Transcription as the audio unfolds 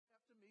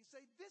Say,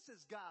 this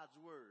is God's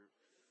word.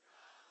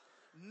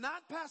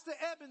 Not Pastor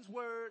Evan's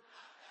word.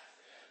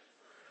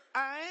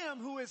 I am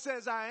who it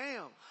says I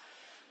am.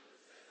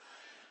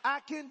 I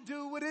can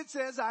do what it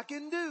says I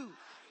can do.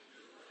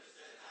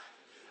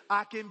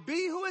 I can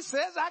be who it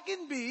says I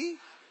can be.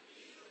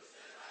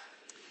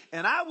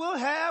 And I will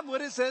have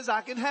what it says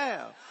I can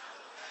have.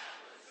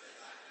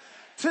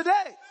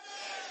 Today,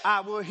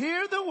 I will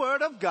hear the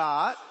word of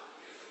God.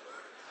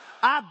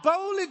 I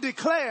boldly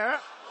declare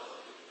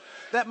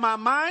that my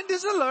mind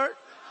is alert.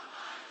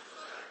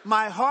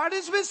 My heart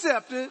is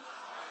receptive.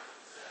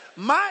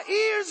 My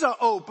ears are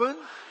open.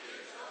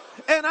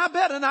 And I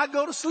better not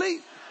go to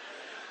sleep.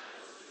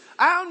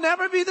 I'll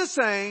never be the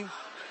same.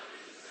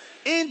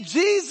 In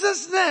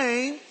Jesus'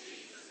 name,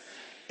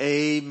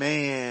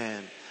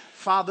 amen.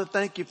 Father,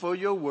 thank you for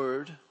your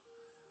word.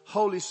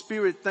 Holy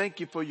Spirit, thank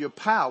you for your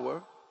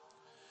power.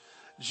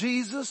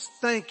 Jesus,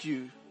 thank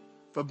you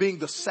for being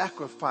the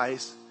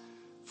sacrifice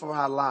for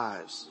our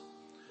lives.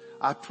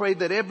 I pray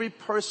that every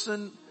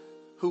person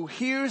who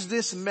hears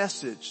this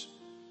message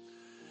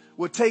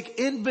will take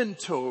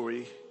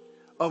inventory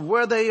of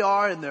where they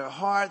are in their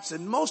hearts.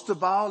 And most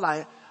of all,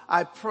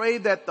 I pray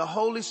that the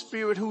Holy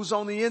Spirit who's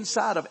on the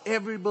inside of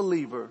every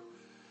believer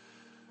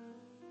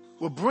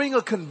will bring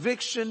a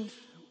conviction,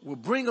 will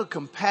bring a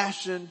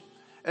compassion,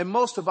 and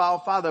most of all,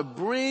 Father,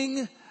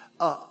 bring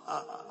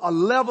a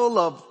level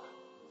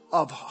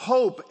of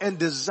hope and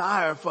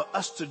desire for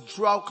us to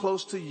draw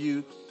close to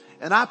you.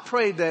 And I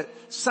pray that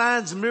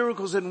signs,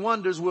 miracles, and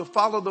wonders will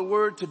follow the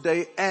word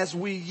today as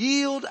we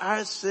yield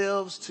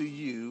ourselves to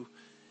you.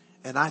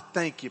 And I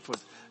thank you for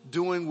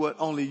doing what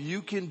only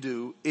you can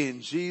do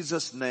in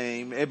Jesus'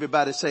 name.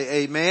 Everybody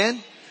say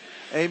amen.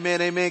 Amen.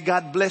 Amen. Amen.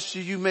 God bless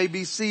you. You may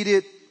be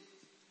seated.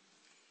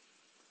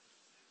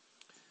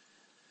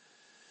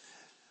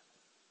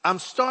 I'm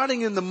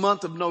starting in the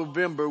month of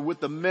November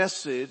with a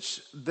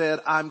message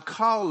that I'm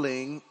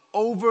calling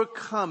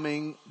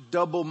Overcoming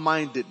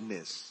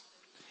Double-Mindedness.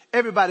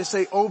 Everybody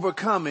say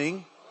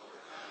overcoming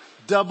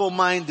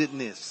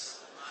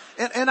double-mindedness.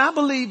 And I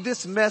believe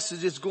this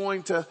message is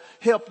going to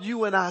help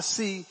you and I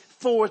see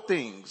four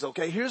things.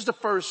 Okay, here's the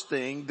first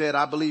thing that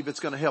I believe it's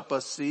going to help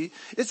us see.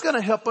 It's going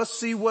to help us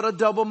see what a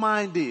double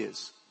mind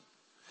is.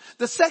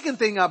 The second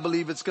thing I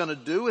believe it's going to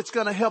do, it's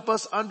going to help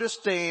us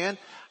understand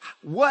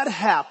what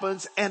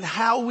happens and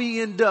how we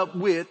end up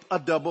with a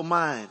double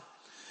mind.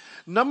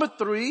 Number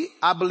three,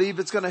 I believe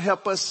it's going to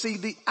help us see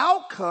the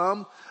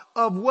outcome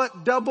of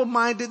what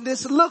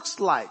double-mindedness looks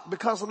like,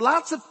 because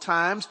lots of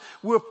times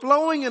we're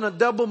flowing in a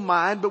double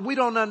mind, but we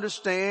don't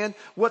understand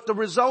what the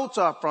results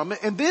are from it.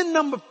 And then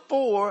number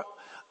four,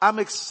 I'm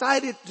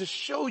excited to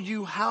show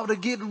you how to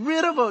get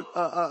rid of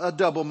a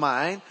double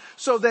mind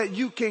so that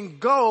you can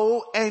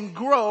go and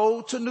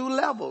grow to new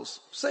levels.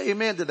 Say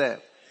amen to that.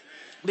 Amen.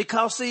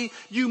 Because see,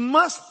 you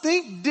must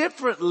think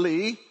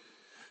differently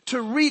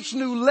to reach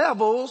new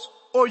levels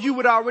or you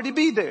would already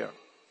be there.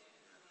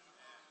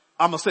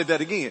 I'm going to say that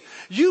again.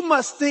 You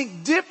must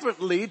think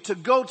differently to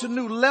go to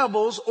new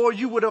levels or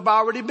you would have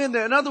already been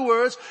there. In other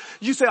words,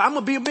 you say, I'm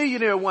going to be a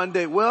millionaire one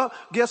day. Well,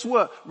 guess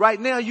what? Right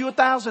now you're a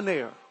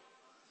thousandaire.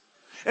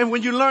 And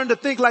when you learn to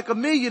think like a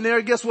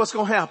millionaire, guess what's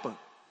going to happen?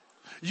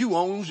 You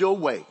own your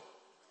way.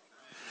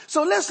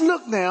 So let's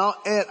look now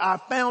at our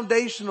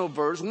foundational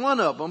verse, one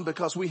of them,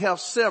 because we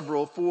have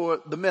several for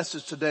the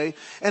message today.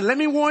 And let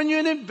me warn you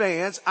in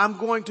advance, I'm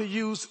going to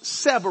use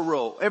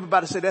several.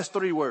 Everybody say that's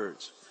 3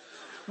 words.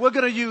 We're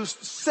going to use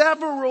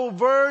several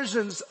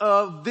versions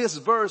of this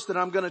verse that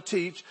I'm going to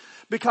teach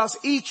because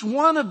each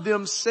one of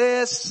them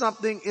says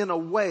something in a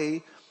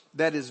way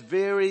that is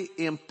very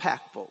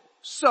impactful.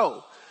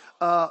 So,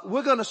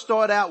 we're going to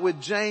start out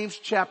with James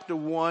chapter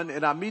 1,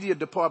 and our media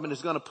department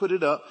is going to put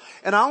it up.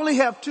 And I only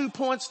have 2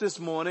 points this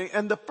morning.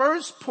 And the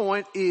first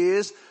point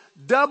is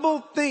double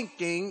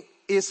thinking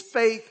is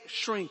faith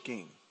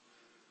shrinking.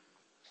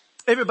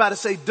 Everybody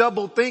say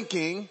double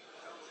thinking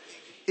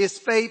is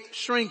faith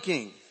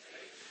shrinking.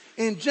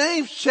 In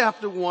James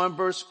chapter 1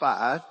 verse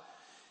 5,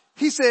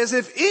 he says,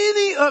 if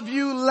any of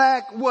you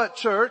lack what,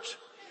 church?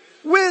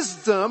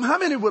 Wisdom. How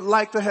many would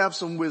like to have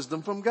some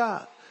wisdom from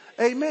God?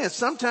 Amen.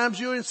 Sometimes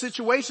you're in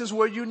situations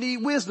where you need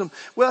wisdom.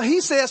 Well,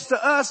 he says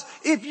to us,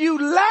 if you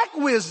lack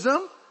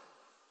wisdom,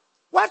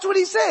 watch what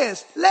he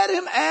says. Let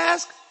him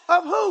ask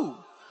of who?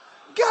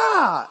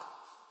 God.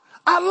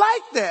 I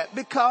like that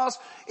because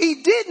he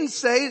didn't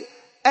say,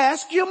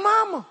 ask your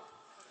mama.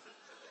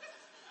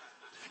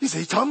 You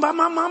say, you talking about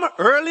my mama?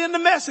 Early in the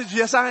message,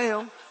 yes I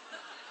am.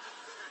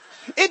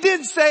 It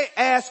didn't say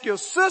ask your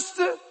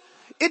sister.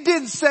 It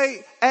didn't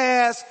say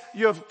ask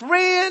your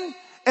friend.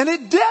 And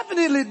it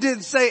definitely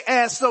didn't say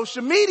ask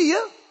social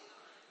media.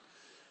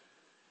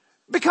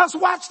 Because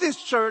watch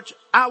this, church.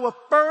 Our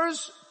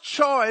first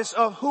choice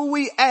of who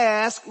we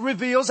ask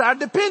reveals our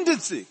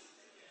dependency.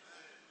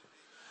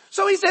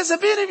 So he says,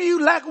 if any of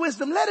you lack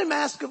wisdom, let him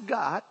ask of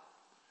God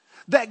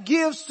that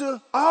gives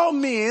to all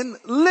men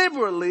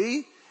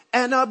liberally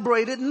and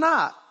upbraided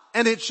not,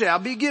 and it shall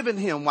be given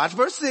him. Watch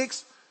verse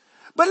 6.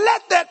 But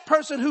let that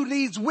person who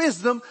needs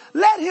wisdom,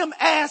 let him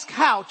ask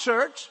how,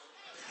 church?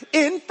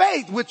 in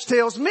faith, which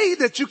tells me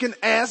that you can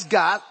ask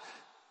God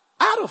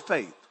out of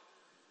faith.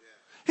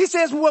 He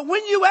says, well,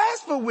 when you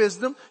ask for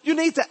wisdom, you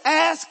need to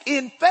ask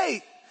in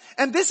faith.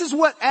 And this is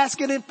what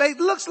asking in faith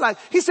looks like.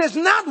 He says,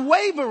 not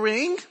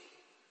wavering,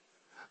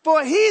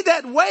 for he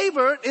that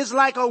wavered is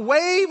like a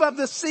wave of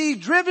the sea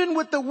driven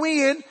with the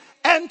wind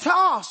and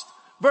tossed.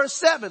 Verse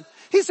 7.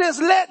 He says,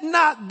 let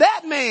not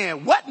that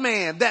man, what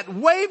man, that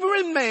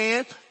wavering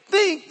man,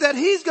 think that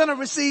he's going to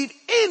receive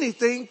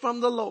anything from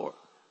the Lord.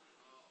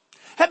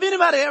 Have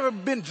anybody ever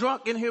been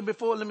drunk in here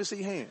before? Let me see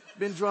your hand.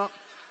 Been drunk?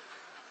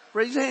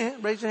 Raise your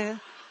hand. Raise your hand.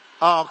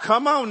 Oh,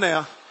 come on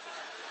now.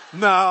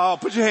 No,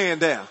 put your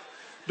hand down.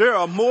 There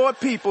are more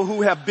people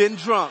who have been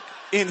drunk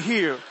in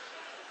here.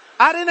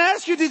 I didn't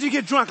ask you, did you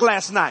get drunk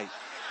last night?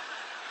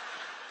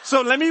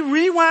 So let me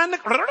rewind.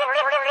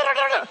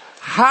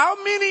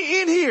 How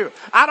many in here?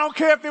 I don't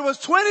care if it was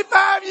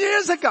 25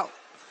 years ago.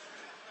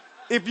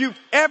 If you've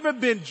ever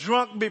been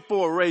drunk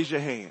before, raise your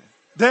hand.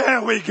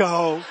 There we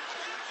go.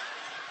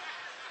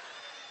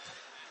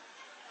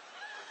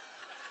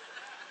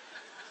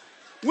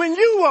 When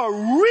you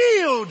are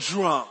real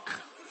drunk,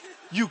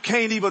 you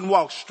can't even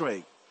walk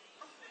straight.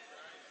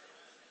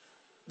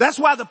 That's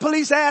why the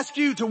police ask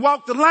you to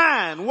walk the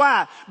line.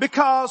 Why?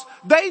 Because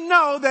they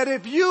know that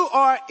if you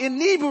are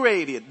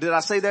inebriated, did I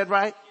say that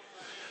right?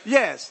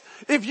 Yes.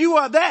 If you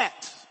are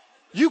that,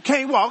 you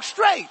can't walk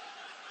straight.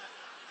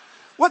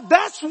 Well,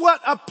 that's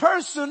what a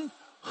person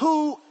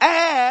who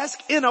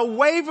asks in a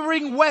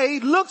wavering way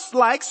looks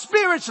like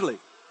spiritually.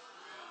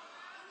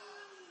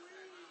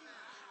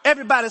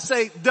 Everybody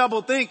say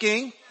double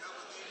thinking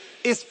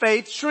is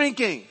faith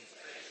shrinking.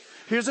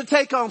 Here's a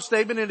take-home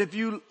statement, and if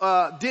you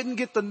didn't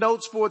get the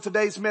notes for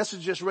today's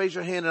message, just raise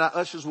your hand and our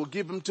ushers will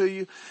give them to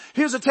you.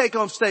 Here's a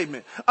take-home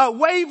statement. A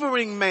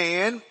wavering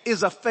man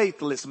is a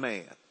faithless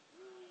man.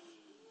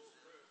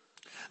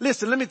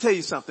 Listen, let me tell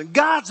you something.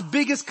 God's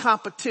biggest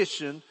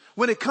competition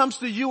when it comes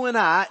to you and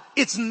I,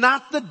 it's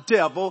not the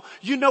devil.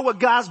 You know what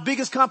God's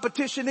biggest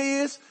competition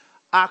is?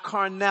 Our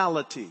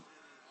carnality.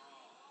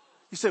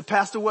 You said,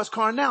 Pastor, what's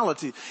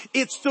carnality?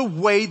 It's the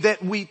way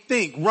that we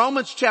think.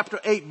 Romans chapter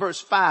 8 verse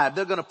 5.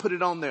 They're going to put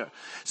it on there.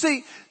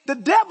 See, the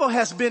devil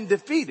has been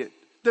defeated.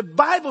 The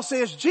Bible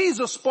says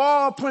Jesus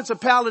spoiled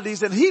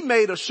principalities and he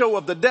made a show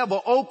of the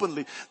devil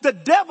openly. The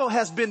devil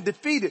has been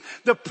defeated.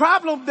 The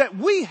problem that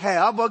we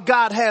have, or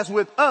God has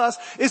with us,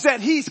 is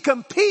that he's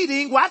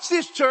competing, watch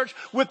this church,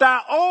 with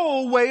our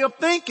old way of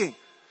thinking.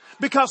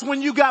 Because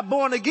when you got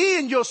born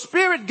again, your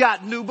spirit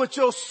got new, but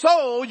your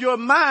soul, your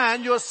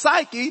mind, your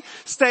psyche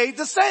stayed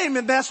the same.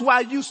 And that's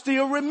why you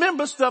still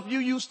remember stuff you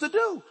used to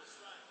do.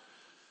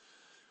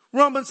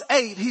 Romans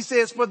 8, he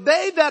says, for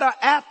they that are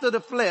after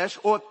the flesh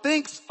or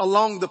thinks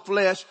along the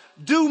flesh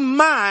do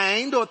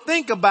mind or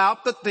think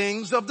about the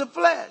things of the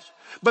flesh.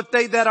 But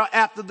they that are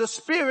after the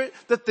spirit,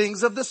 the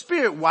things of the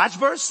spirit. Watch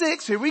verse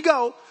 6. Here we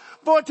go.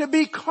 For to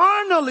be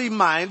carnally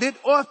minded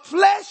or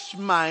flesh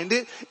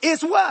minded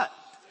is what?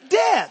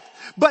 Death.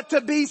 But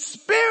to be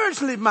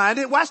spiritually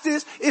minded, watch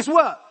this, is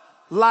what?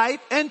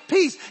 Life and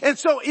peace. And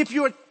so if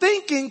your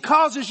thinking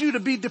causes you to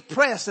be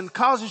depressed and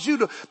causes you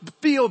to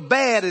feel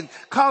bad and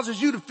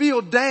causes you to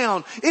feel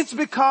down, it's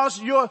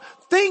because your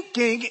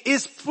thinking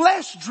is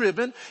flesh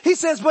driven. He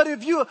says, but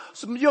if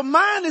your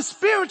mind is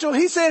spiritual,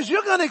 he says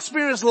you're going to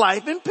experience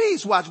life and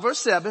peace. Watch verse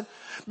 7.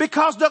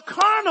 Because the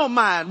carnal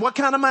mind, what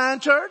kind of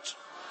mind, church?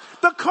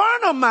 The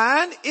carnal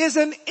mind is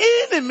an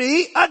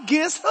enemy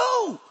against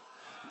who?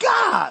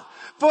 God.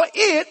 For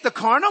it, the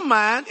carnal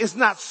mind, is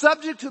not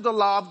subject to the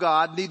law of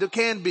God, neither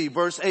can be.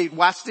 Verse 8,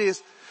 watch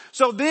this.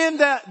 So then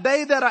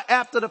they that are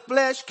after the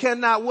flesh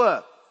cannot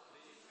what?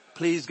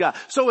 Please God.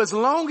 So as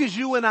long as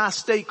you and I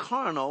stay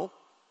carnal,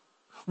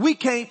 we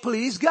can't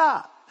please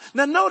God.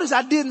 Now notice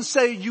I didn't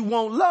say you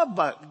won't love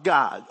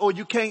God, or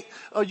you can't,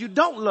 or you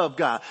don't love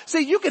God.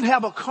 See, you can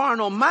have a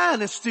carnal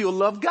mind and still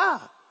love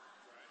God.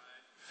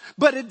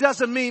 But it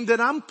doesn't mean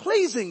that I'm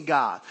pleasing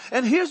God.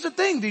 And here's the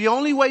thing. The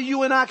only way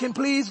you and I can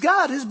please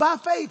God is by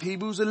faith.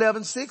 Hebrews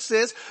 11:6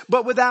 says,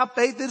 but without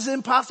faith it is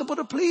impossible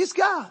to please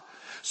God.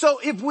 So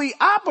if we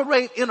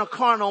operate in a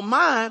carnal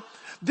mind,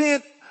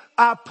 then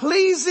our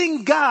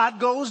pleasing God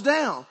goes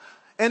down.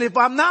 And if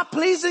I'm not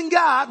pleasing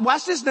God,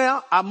 watch this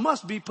now, I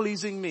must be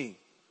pleasing me.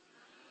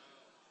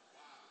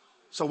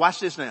 So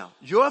watch this now.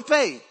 Your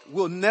faith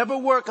will never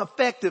work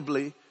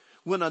effectively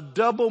when a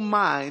double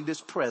mind is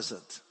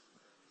present.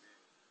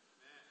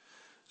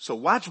 So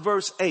watch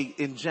verse 8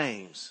 in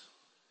James.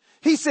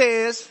 He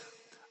says,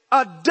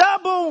 a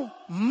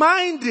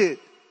double-minded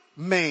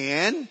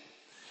man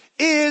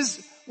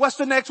is, what's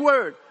the next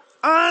word?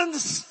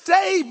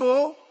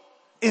 Unstable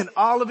in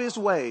all of his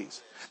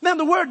ways. Now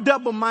the word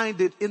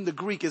double-minded in the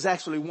Greek is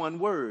actually one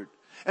word.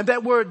 And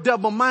that word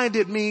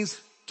double-minded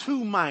means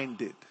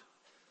two-minded.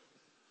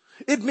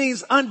 It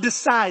means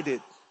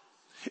undecided.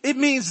 It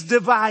means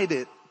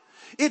divided.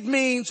 It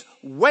means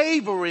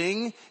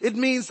wavering, it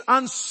means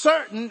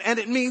uncertain, and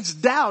it means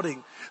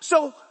doubting.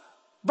 So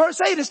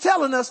verse 8 is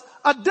telling us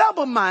a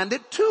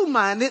double-minded,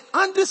 two-minded,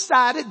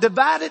 undecided,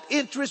 divided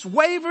interest,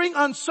 wavering,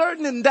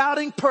 uncertain, and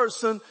doubting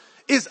person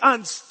is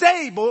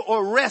unstable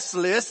or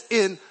restless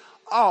in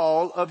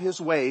all of his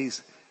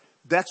ways.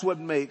 That's what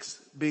makes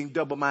being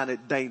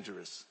double-minded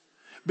dangerous.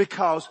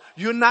 Because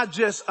you're not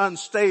just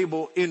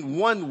unstable in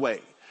one way.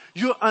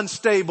 You're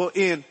unstable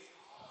in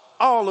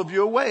all of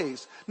your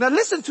ways. Now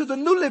listen to the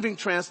New Living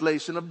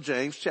Translation of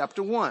James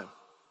chapter 1.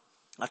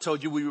 I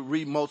told you we would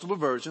read multiple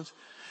versions.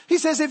 He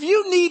says, if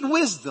you need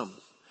wisdom,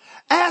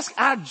 ask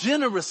our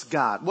generous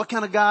God. What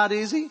kind of God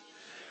is he?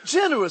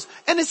 Generous.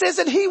 And it says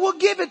that he will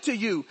give it to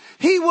you.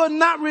 He will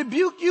not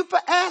rebuke you for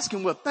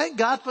asking. Well, thank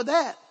God for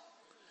that.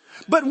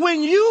 But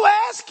when you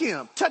ask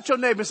him, touch your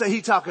neighbor and say,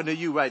 he's talking to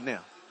you right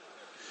now.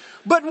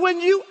 But when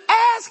you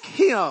ask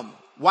him,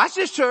 watch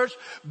this, church,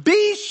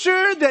 be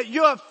sure that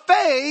your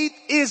faith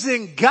is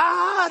in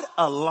God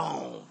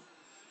alone.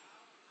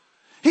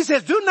 He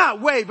says, do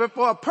not waver,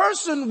 for a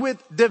person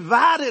with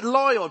divided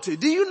loyalty.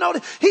 Do you know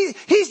that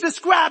he's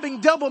describing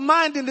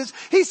double-mindedness?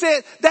 He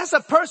said that's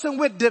a person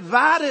with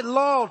divided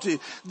loyalty.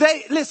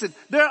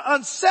 They're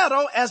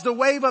unsettled as the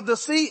wave of the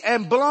sea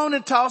and blown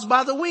and tossed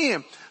by the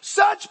wind.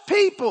 Such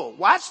people,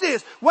 watch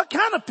this. What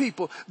kind of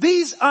people?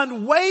 These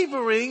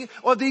unwavering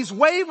or these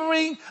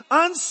wavering,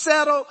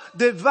 unsettled,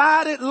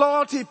 divided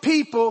loyalty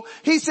people.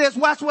 He says,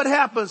 watch what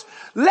happens.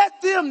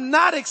 Let them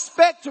not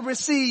expect to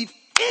receive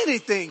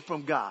anything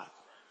from God.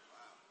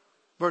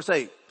 Verse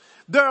 8,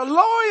 their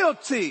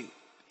loyalty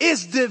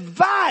is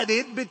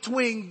divided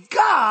between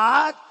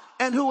God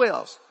and who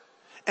else?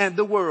 And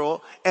the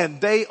world.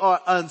 And they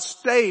are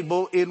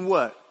unstable in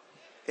what?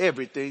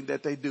 Everything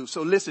that they do.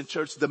 So listen,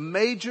 church, the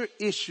major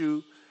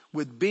issue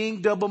with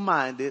being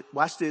double-minded,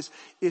 watch this,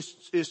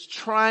 is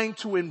trying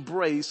to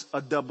embrace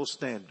a double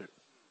standard.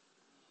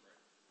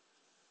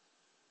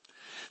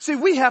 See,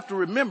 we have to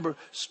remember,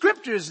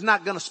 Scripture is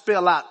not going to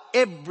spell out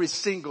every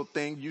single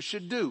thing you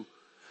should do.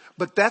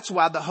 But that's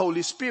why the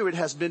Holy Spirit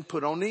has been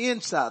put on the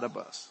inside of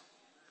us.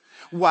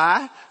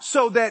 Why?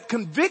 So that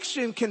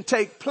conviction can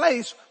take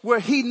place where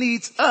he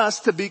needs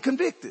us to be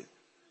convicted.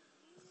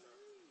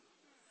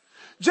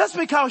 Just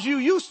because you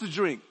used to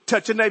drink,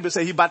 touch your neighbor and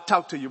say, he about to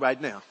talk to you right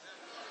now.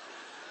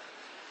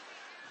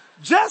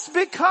 Just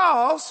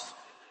because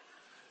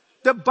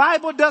the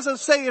Bible doesn't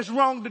say it's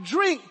wrong to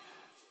drink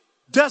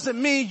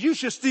doesn't mean you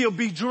should still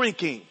be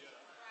drinking.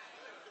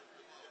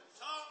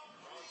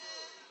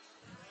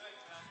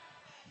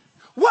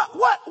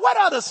 What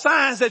are the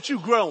signs that you're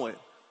growing?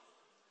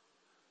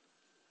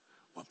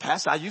 Well,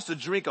 Pastor, I used to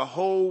drink a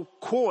whole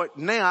quart.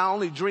 Now I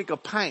only drink a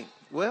pint.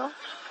 Well,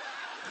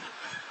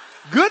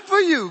 good for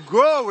you.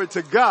 Glory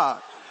to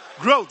God.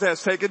 Growth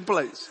has taken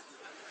place.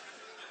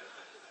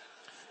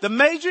 The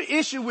major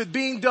issue with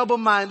being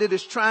double-minded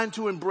is trying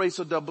to embrace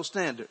a double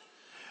standard.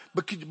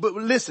 But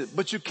listen,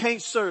 but you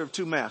can't serve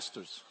two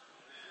masters.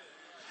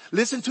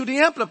 Listen to the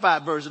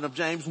Amplified version of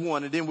James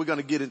 1, and then we're going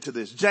to get into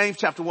this. James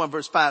chapter 1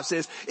 verse 5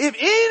 says, if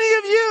any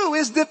of you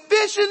is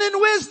deficient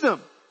in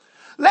wisdom,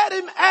 let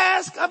him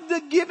ask of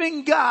the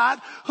giving God,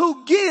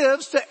 who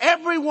gives to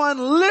everyone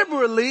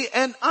liberally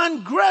and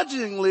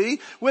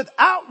ungrudgingly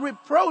without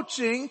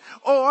reproaching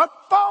or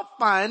fault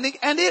finding,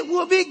 and it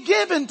will be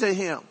given to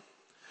him.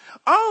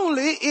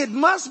 Only it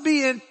must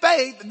be in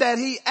faith that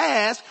he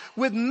asks,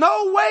 with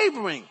no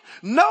wavering,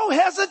 no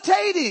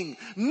hesitating,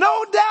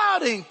 no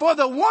doubting. For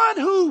the one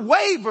who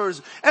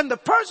wavers and the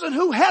person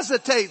who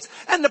hesitates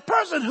and the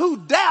person who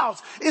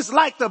doubts is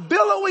like the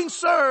billowing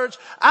surge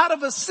out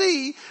of a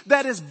sea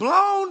that is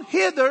blown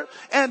hither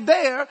and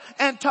there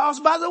and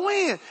tossed by the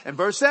wind. And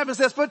verse 7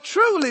 says, for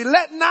truly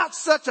let not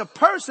such a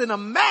person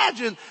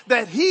imagine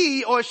that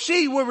he or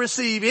she will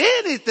receive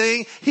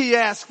anything he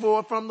asks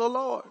for from the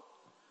Lord.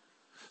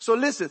 So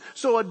listen,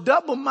 so a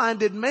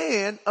double-minded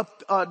man,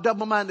 a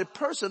double-minded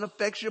person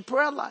affects your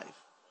prayer life.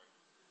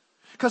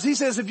 Because he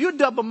says if you're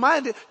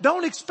double-minded,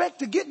 don't expect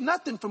to get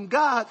nothing from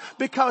God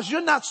because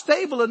you're not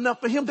stable enough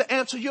for him to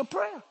answer your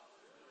prayer.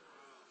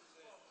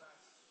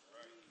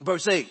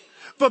 Verse 8,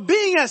 for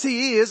being as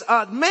he is,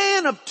 a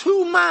man of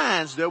two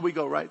minds, there we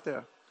go right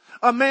there.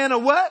 A man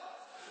of what?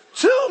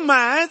 Two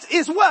minds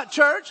is what,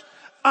 church?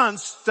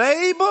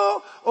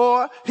 Unstable,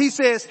 or he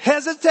says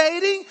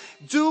hesitating,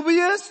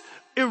 dubious,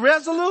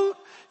 irresolute.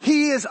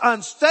 He is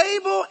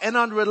unstable and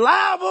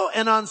unreliable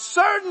and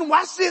uncertain.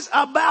 Watch this,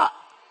 about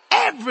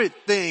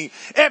everything.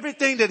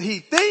 Everything that he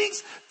thinks,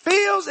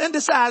 feels, and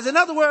decides. In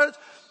other words,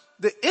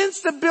 the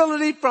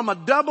instability from a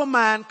double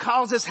mind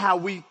causes how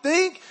we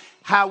think,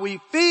 how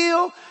we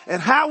feel,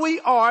 and how we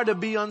are to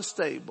be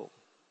unstable.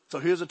 So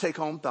here's a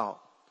take-home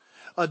thought.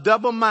 A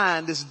double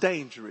mind is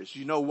dangerous.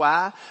 You know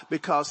why?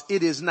 Because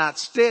it is not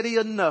steady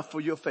enough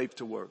for your faith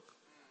to work.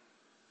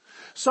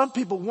 Some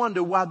people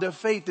wonder why their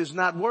faith is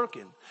not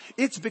working.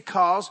 It's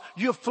because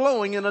you're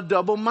flowing in a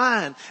double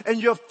mind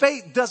and your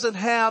faith doesn't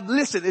have,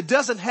 listen, it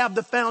doesn't have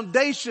the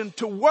foundation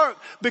to work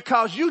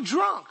because you're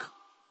drunk.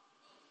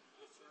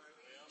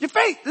 Your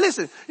faith,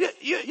 listen,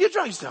 you're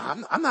drunk. You say,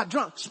 I'm not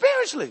drunk.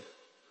 Spiritually.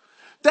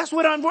 That's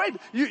what I'm worried.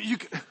 You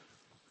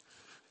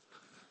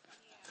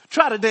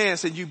try to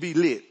dance and you be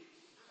lit.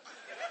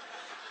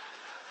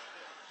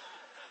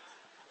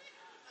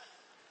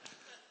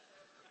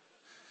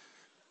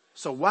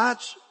 So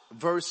watch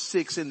verse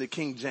 6 in the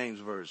King James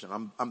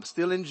Version. I'm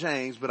still in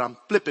James, but I'm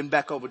flipping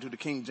back over to the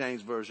King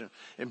James Version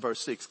in verse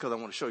 6 because I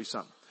want to show you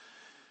something.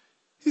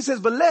 He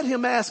says, but let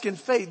him ask in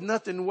faith,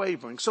 nothing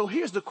wavering. So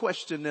here's the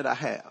question that I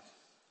have.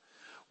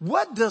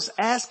 What does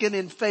asking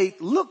in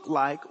faith look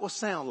like or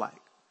sound like?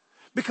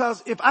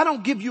 Because if I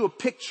don't give you a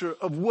picture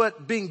of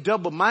what being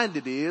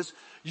double-minded is,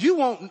 you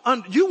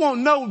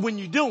won't know when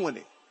you're doing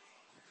it.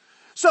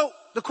 So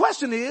the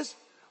question is,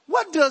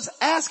 what does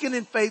asking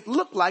in faith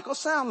look like or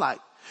sound like?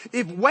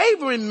 If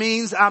wavering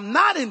means I'm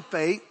not in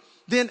faith,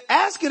 then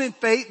asking in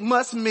faith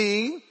must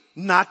mean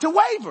not to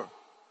waver.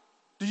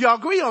 Do y'all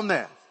agree on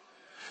that?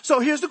 So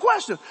here's the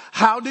question.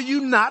 How do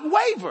you not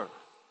waver?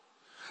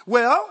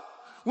 Well,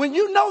 when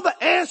you know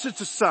the answer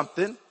to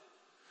something,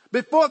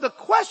 before the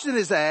question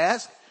is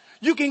asked,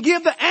 you can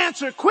give the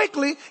answer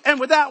quickly and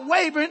without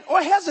wavering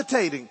or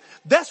hesitating.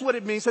 That's what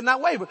it means to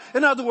not waver.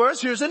 In other words,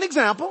 here's an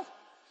example.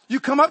 You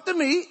come up to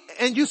me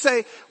and you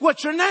say,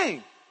 what's your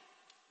name?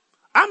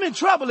 I'm in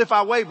trouble if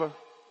I waver.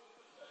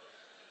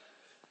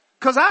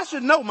 Cause I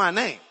should know my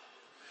name.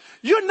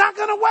 You're not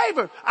going to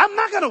waver. I'm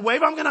not going to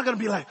waver. I'm not going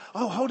to be like,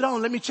 oh, hold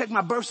on. Let me check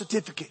my birth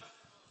certificate.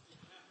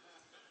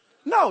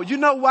 No, you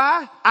know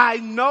why? I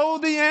know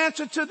the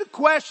answer to the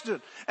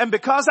question. And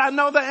because I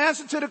know the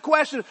answer to the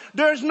question,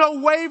 there's no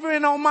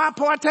wavering on my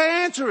part to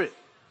answer it.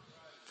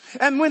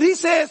 And when he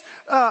says,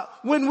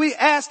 when we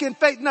ask in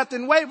faith,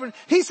 nothing wavering,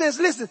 he says,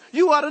 listen,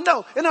 you ought to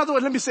know. In other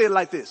words, let me say it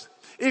like this.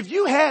 If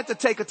you had to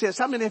take a test,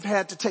 how many have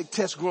had to take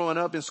tests growing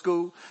up in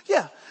school?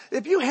 Yeah.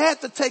 If you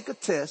had to take a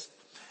test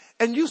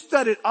and you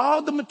studied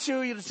all the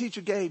material the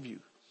teacher gave you,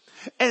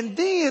 and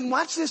then,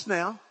 watch this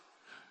now,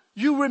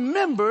 you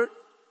remembered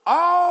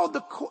all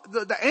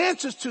the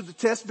answers to the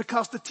test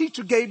because the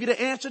teacher gave you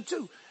the answer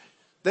too.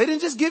 They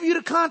didn't just give you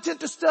the content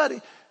to study.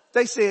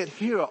 They said,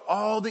 here are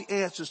all the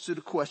answers to the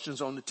questions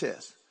on the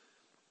test.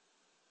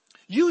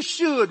 You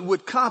should,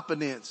 with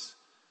confidence,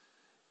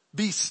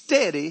 be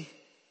steady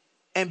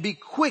and be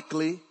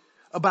quickly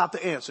about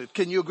the answer.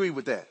 Can you agree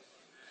with that?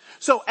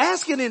 So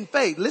asking in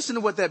faith, listen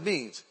to what that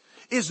means,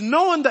 is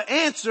knowing the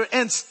answer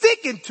and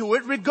sticking to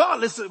it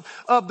regardless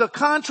of the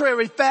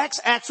contrary facts,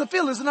 acts, or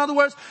feelings. In other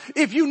words,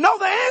 if you know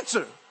the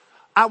answer,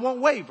 I won't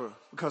waver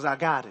because I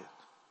got it.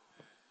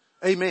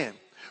 Amen.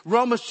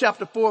 Romans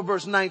chapter 4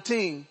 verse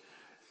 19,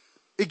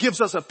 it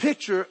gives us a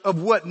picture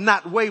of what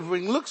not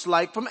wavering looks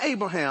like from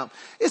Abraham.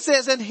 It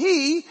says, and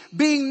he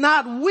being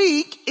not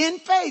weak in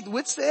faith,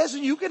 which says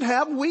you can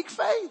have weak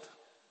faith.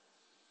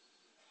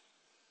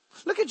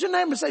 Look at your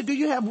neighbor and say, do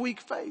you have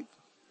weak faith?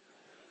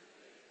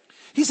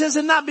 He says,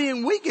 and not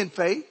being weak in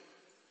faith,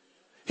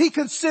 he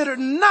considered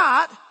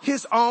not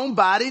his own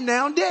body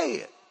now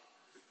dead.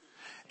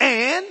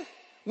 And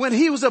when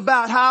he was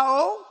about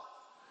how old?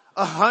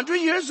 100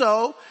 years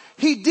old,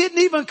 he didn't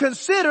even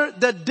consider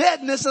the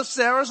deadness of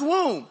Sarah's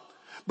womb.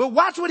 But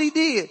watch what he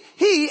did.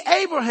 He,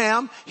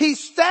 Abraham, he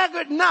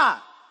staggered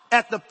not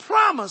at the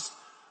promise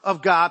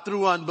of God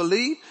through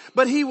unbelief,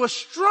 but he was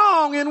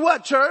strong in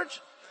what, church?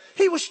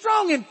 He was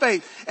strong in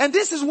faith. And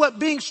this is what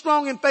being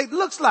strong in faith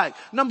looks like.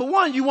 Number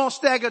one, you won't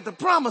stagger at the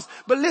promise.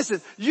 But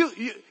listen,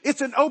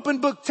 it's an open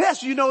book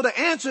test. You know the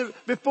answer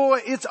before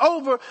it's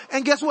over.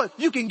 And guess what?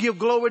 You can give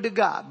glory to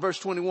God. Verse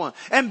 21.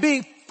 And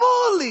being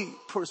fully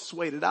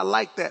persuaded. I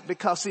like that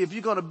because see, if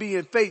you're going to be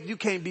in faith, you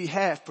can't be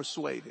half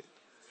persuaded.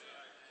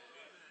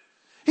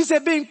 He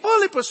said, being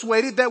fully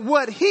persuaded that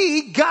what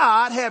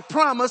God had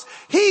promised,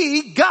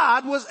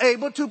 God was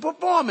able to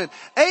perform it.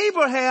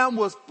 Abraham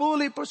was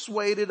fully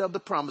persuaded of the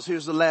promise.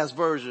 Here's the last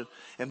version.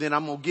 And then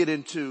I'm going to get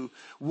into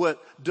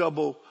what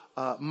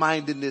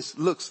double-mindedness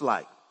looks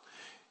like.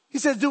 He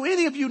says, do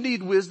any of you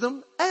need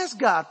wisdom? Ask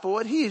God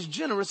for it. He is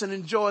generous and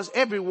enjoys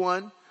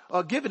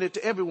giving it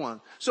to everyone.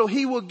 So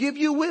he will give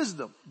you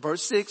wisdom.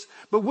 Verse 6.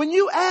 But when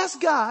you ask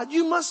God,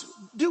 you must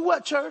do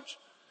what, church?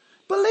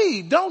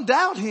 Believe. Don't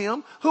doubt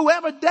him.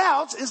 Whoever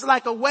doubts is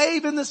like a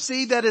wave in the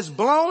sea that is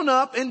blown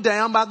up and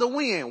down by the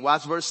wind.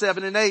 Watch verse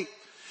 7 and 8.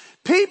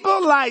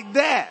 People like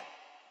that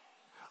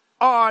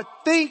are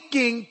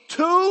thinking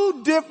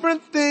two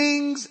different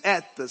things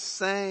at the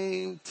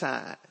same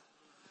time.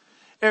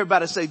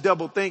 Everybody say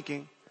double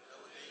thinking.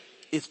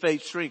 It's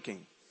faith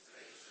shrinking.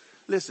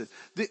 Listen,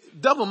 the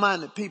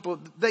double-minded people,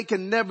 they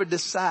can never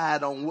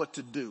decide on what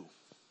to do.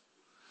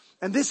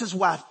 And this is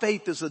why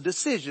faith is a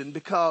decision,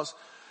 because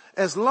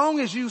as long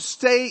as you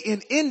stay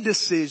in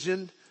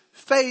indecision,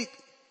 faith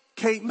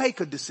can't make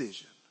a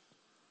decision.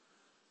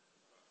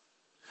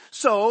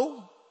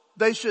 So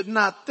they should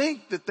not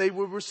think that they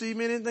will receive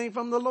anything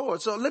from the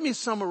Lord. So let me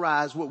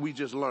summarize what we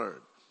just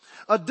learned.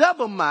 A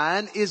double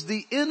mind is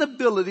the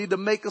inability to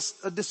make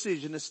a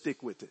decision and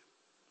stick with it.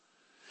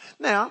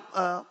 Now,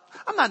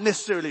 I'm not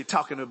necessarily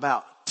talking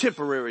about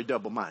temporary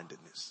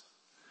double-mindedness.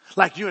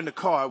 Like you're in the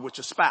car with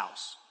your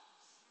spouse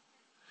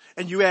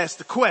and you ask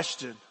the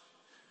question,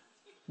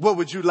 what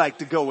would you like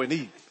to go and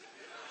eat?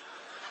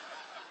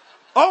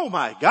 Oh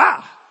my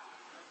God.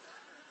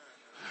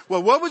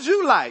 Well, what would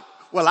you like?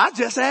 Well, I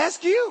just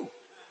asked you.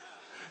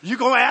 You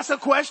gonna ask a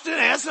question,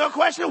 answer a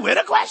question with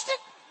a question?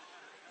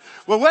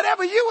 Well,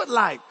 whatever you would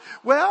like.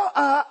 Well,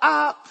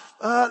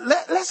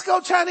 let's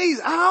go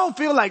Chinese. I don't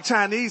feel like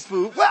Chinese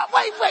food. Well,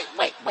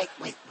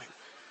 wait.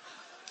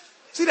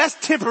 See, that's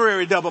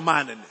temporary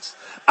double-mindedness.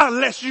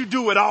 Unless you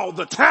do it all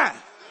the time.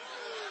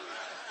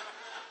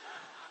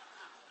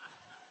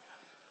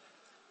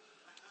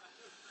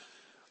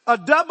 A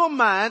double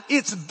mind,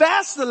 it's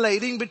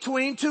vacillating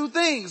between two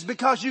things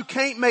because you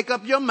can't make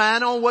up your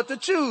mind on what to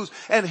choose.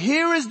 And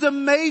here is the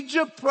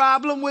major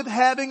problem with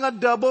having a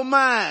double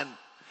mind.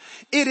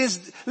 It is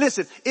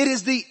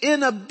the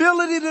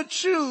inability to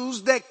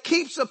choose that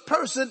keeps a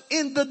person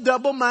in the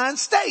double mind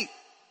state.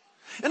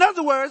 In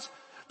other words,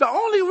 the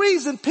only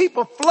reason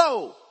people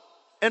flow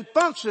and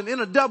function in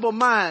a double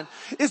mind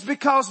is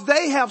because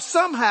they have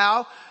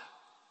somehow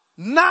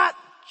not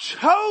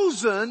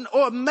chosen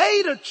or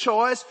made a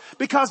choice,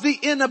 because the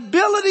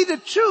inability to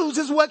choose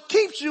is what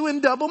keeps you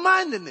in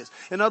double-mindedness.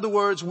 In other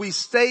words, we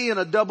stay in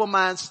a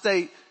double-mind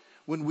state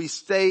when we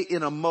stay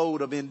in a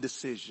mode of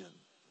indecision.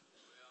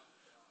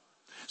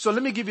 So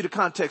let me give you the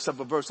context of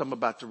a verse I'm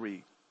about to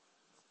read.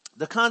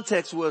 The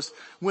context was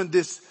when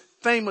this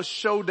famous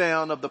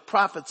showdown of the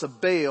prophets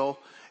of Baal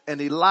and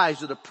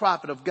Elijah, the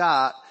prophet of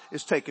God,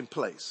 is taking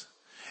place.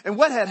 And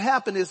what had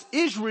happened is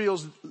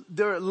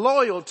their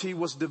loyalty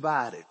was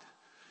divided.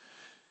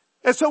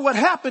 And so what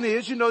happened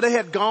is, they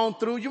had gone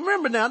through, you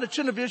remember now, the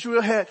children of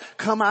Israel had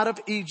come out of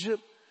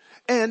Egypt.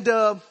 And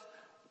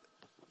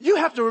you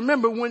have to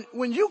remember,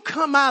 when you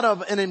come out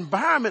of an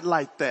environment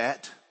like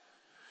that,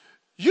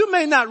 you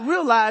may not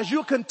realize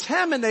you're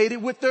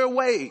contaminated with their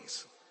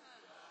ways.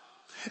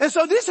 And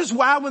so this is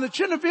why when the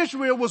children of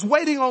Israel was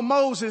waiting on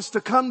Moses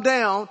to come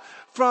down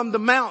from the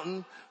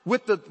mountain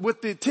with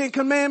the 10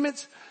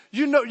 Commandments,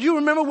 you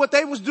remember what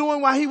they was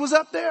doing while he was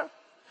up there?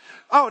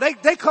 Oh,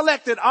 they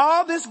collected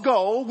all this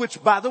gold,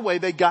 which by the way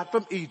they got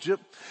from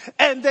Egypt,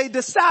 and they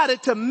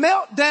decided to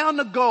melt down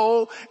the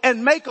gold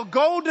and make a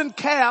golden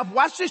calf,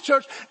 watch this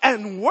church,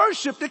 and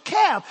worship the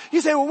calf. You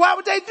say, well, why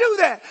would they do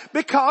that?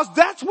 Because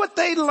that's what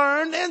they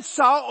learned and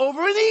saw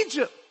over in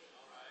Egypt.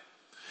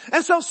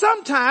 And so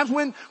sometimes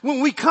when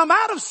we come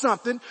out of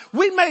something,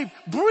 we may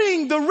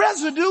bring the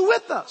residue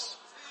with us.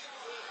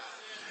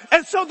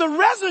 And so the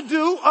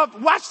residue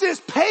of, watch this,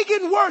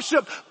 pagan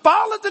worship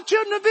followed the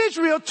children of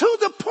Israel to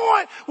the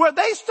point where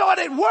they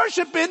started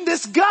worshiping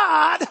this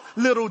god,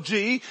 little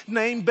g,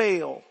 named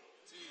Baal.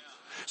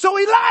 So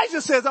Elijah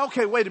says,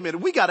 okay, wait a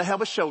minute, we gotta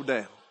have a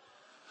showdown.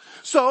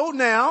 So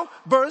now,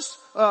 1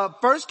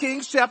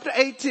 Kings chapter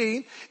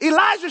 18,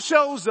 Elijah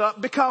shows up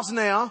because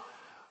now,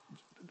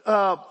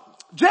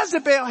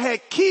 Jezebel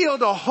had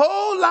killed a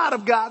whole lot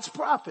of God's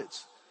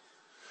prophets.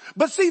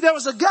 But see, there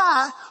was a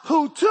guy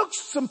who took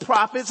some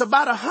prophets,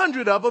 about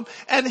 100 of them,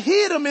 and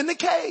hid them in the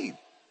cave.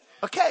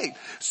 A cave.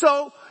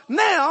 So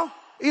now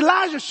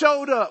Elijah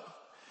showed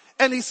up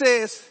and he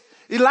says,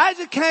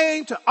 Elijah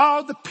came to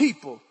all the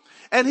people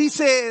and he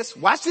says,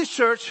 watch this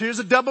church, here's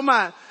a double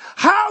mind.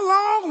 How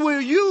long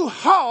will you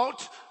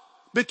halt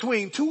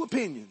between two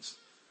opinions?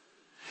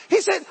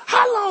 He said,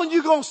 how long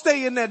you gonna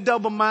stay in that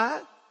double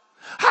mind?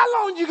 How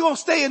long you gonna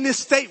stay in this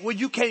state where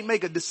you can't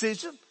make a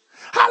decision?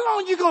 How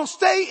long you gonna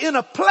stay in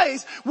a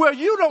place where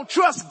you don't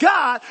trust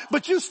God,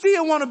 but you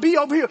still want to be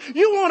over here?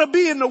 You want to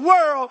be in the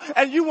world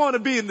and you want to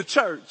be in the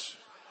church.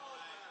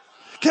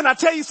 Can I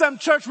tell you something?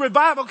 Church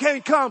revival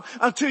can't come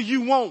until you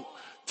want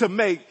to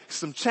make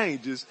some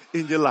changes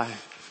in your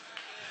life.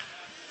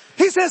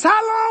 He says, how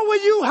long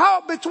will you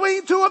halt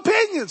between two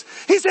opinions?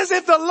 He says,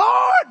 if the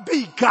Lord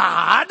be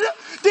God,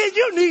 then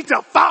you need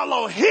to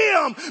follow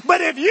him.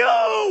 But if you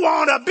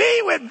want to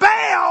be with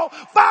Baal,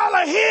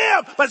 follow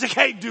him. But you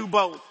can't do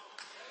both.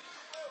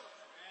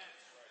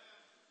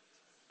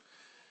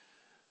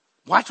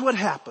 Watch what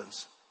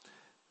happens.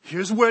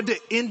 Here's where the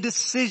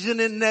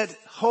indecision in that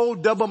whole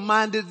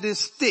double-mindedness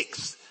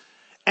sticks.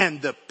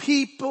 And the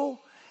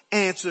people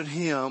answered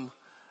him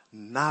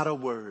not a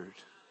word.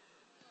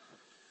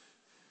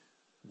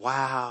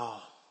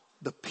 Wow.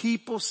 The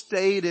people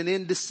stayed in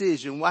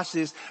indecision. Watch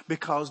this,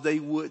 because they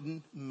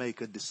wouldn't make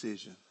a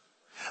decision.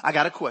 I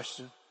got a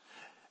question.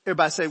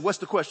 Everybody say, what's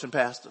the question,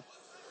 Pastor?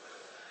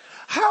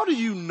 How do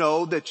you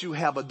know that you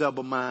have a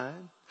double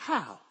mind?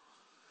 How?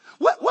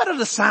 What are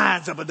the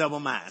signs of a double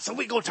mind? So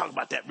we're going to talk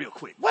about that real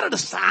quick. What are the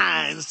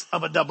signs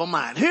of a double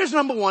mind? Here's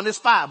number one. There's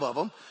 5 of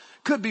them.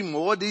 Could be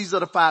more. These are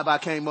the 5 I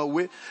came up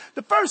with.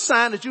 The first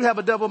sign that you have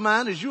a double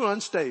mind is you're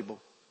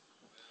unstable.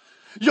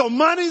 Your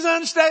money's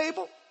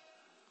unstable.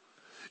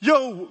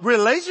 Your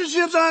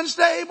relationship's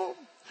unstable.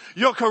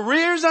 Your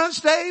career's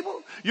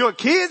unstable. Your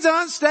kids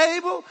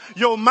unstable.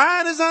 Your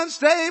mind is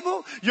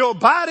unstable. Your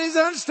body's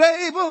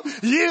unstable.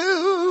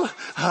 You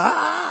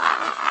are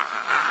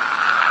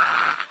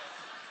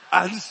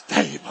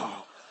unstable.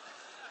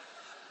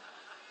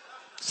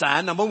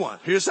 Sign number 1.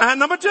 Here's sign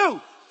number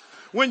 2.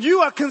 When you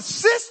are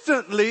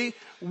consistently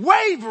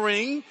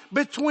wavering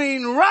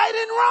between right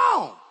and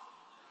wrong.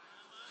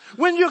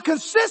 When you're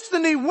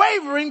consistently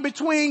wavering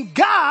between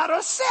God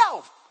or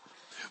self.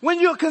 When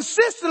you're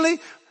consistently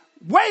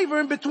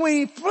wavering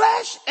between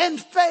flesh and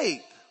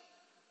faith.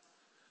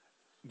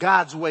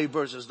 God's way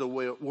versus the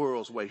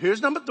world's way.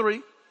 Here's number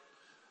 3.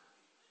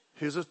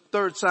 Here's a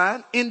third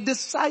sign,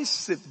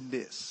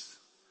 indecisiveness.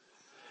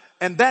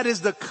 And that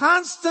is the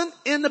constant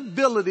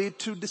inability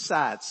to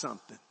decide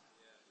something.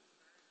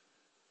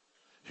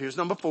 Here's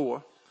number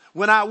 4.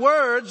 When our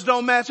words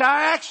don't match our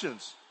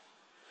actions.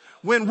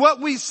 When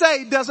what we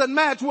say doesn't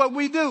match what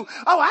we do.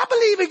 Oh, I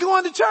believe in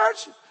going to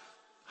church.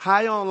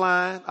 Hi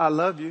online. I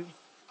love you.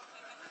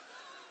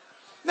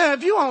 Now,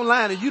 if you're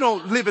online and you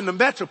don't live in the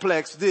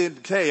Metroplex, then,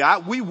 hey,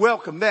 we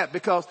welcome that,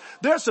 because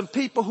there are some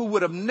people who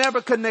would have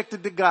never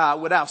connected to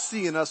God without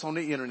seeing us on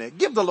the internet.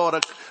 Give the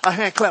Lord a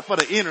hand clap for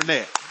the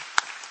internet.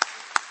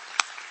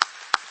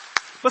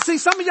 But see,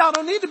 some of y'all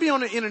don't need to be on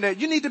the internet.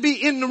 You need to be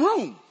in the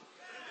room.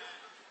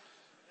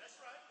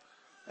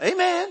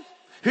 Amen.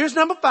 Here's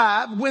number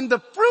 5. When the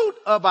fruit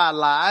of our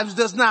lives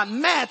does not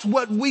match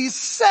what we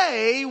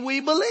say we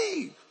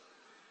believe.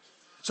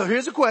 So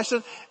here's a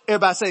question.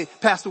 Everybody say,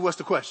 Pastor, what's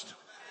the question?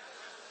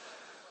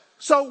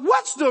 So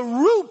what's the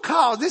root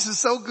cause? This is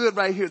so good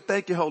right here.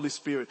 Thank you, Holy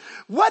Spirit.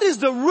 What is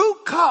the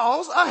root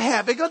cause of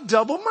having a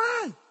double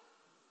mind?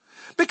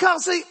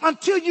 Because see,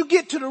 until you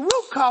get to the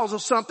root cause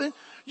of something,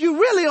 you're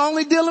really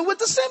only dealing with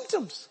the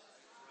symptoms.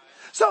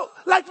 So,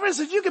 like for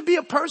instance, you could be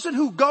a person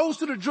who goes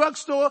to the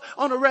drugstore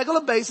on a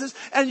regular basis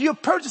and you're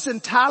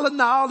purchasing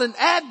Tylenol and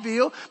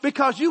Advil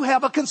because you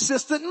have a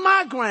consistent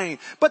migraine.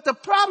 But the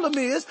problem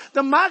is,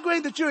 the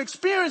migraine that you're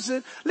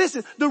experiencing,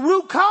 listen, the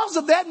root cause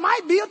of that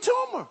might be a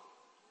tumor.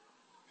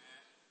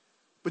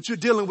 But you're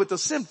dealing with the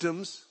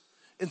symptoms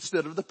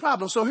instead of the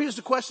problem. So here's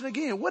the question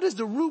again. What is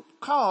the root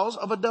cause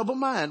of a double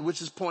mind?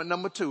 Which is point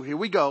number 2. Here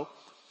we go.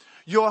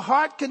 Your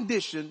heart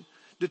condition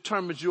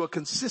determines your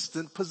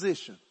consistent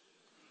position.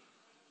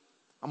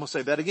 I'm going to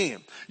say that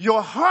again.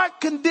 Your heart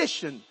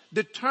condition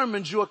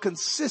determines your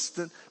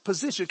consistent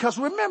position. Because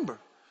remember,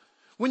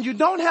 when you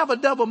don't have a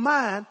double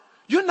mind,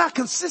 you're not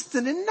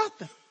consistent in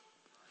nothing.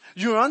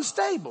 You're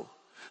unstable.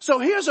 So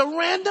here's a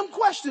random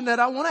question that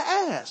I want to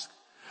ask.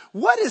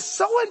 What is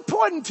so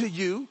important to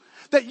you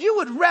that you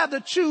would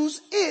rather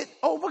choose it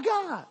over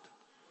God?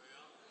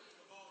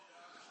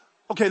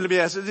 Okay, let me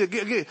ask you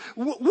again.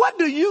 What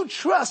do you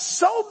trust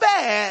so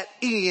bad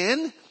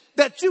in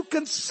that you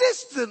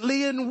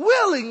consistently and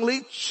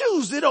willingly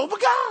choose it over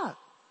God?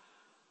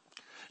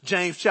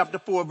 James chapter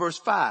 4 verse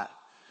 5.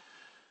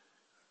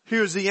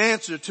 Here's the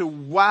answer to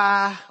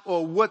why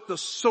or what the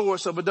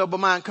source of a double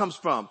mind comes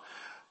from.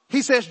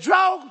 He says,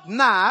 draw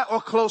nigh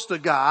or close to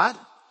God,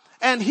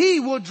 and he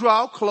will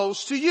draw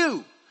close to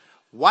you.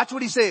 Watch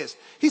what he says.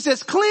 He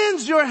says,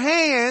 cleanse your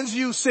hands,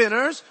 you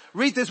sinners.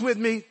 Read this with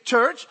me,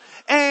 church.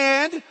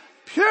 And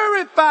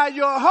purify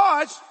your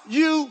hearts,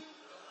 you.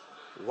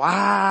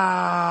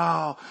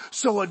 Wow.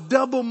 So a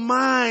double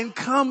mind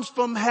comes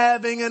from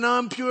having an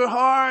impure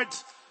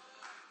heart.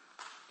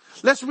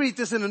 Let's read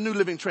this in the New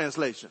Living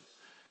Translation,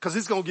 because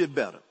it's going to get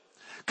better.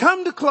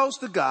 Come close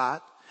to God,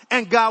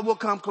 and God will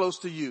come close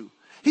to you.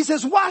 He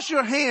says, wash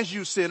your hands,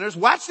 you sinners.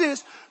 Watch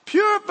this.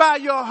 Purify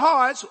your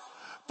hearts,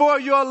 for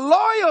your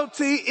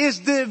loyalty is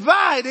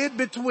divided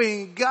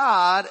between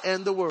God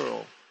and the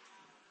world.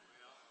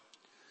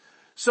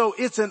 So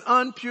it's an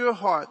impure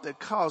heart that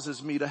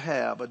causes me to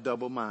have a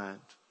double mind.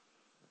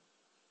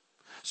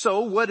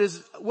 So what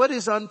is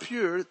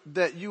impure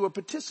that you are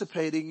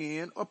participating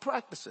in or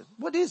practicing?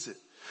 What is it?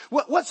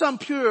 What's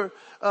impure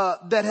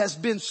that has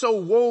been so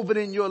woven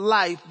in your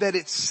life that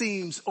it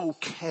seems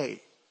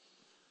okay?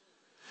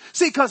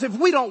 See, because if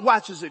we don't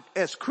watch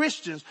as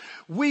Christians,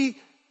 we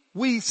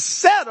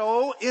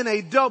settle in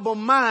a double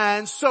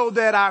mind so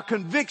that our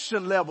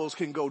conviction levels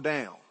can go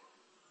down.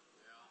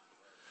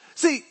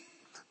 See,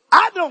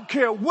 I don't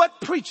care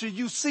what preacher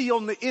you see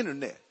on the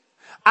internet.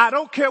 I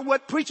don't care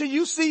what preacher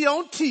you see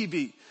on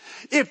TV.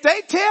 If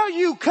they tell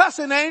you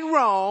cussing ain't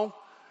wrong,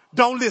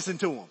 don't listen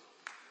to them.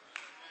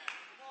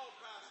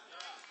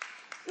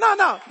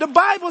 No. The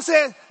Bible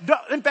says,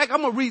 in fact,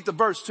 I'm going to read the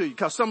verse to you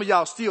because some of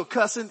y'all still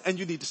cussing and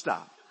you need to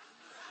stop.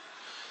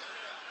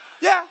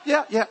 Yeah.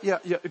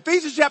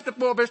 Ephesians chapter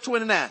 4 verse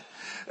 29.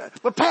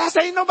 But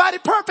pastor, ain't nobody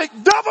perfect.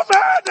 Double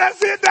mind.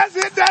 That's it.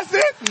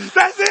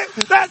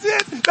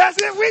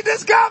 We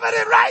discovered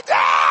it right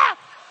there.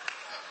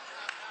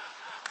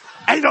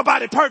 Ain't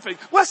nobody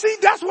perfect. Well, see,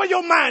 that's where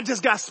your mind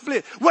just got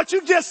split. What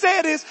you just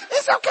said is,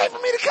 it's okay for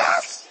me to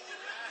cuss.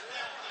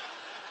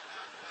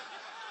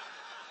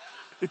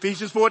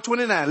 Ephesians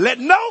 4:29. Let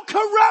no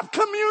corrupt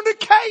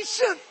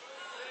communication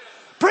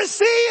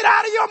proceed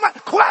out of your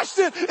mouth.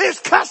 Question, is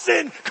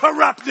cussing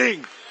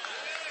corrupting?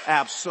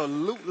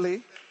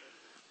 Absolutely.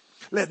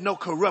 Let no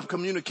corrupt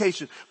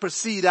communication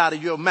proceed out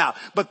of your mouth,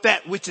 but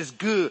that which is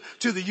good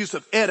to the use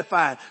of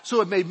edifying,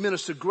 so it may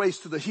minister grace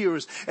to the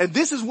hearers. And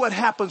this is what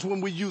happens when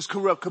we use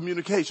corrupt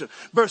communication.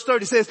 Verse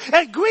 30 says,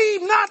 and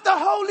grieve not the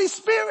Holy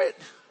Spirit.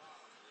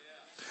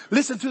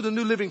 Listen to the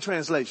New Living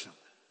Translation.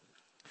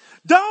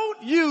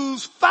 Don't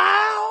use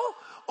foul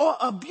or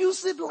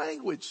abusive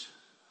language.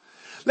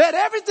 Let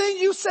everything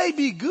you say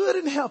be good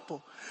and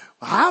helpful.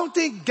 I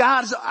think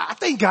God's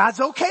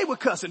okay with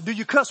cussing. Do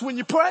you cuss when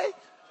you pray?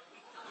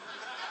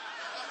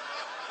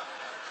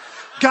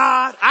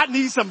 God, I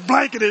need some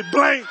blankety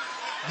blank,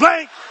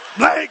 blank,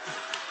 blank.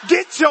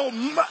 Get your,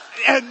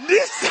 and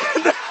this,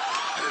 and that.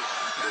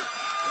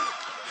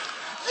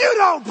 You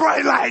don't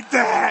pray like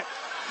that.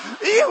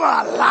 You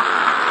a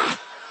lie.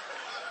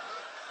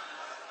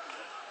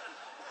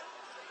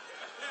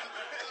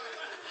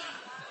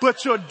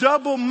 But your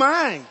double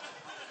mind.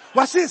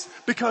 Watch this.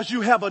 Because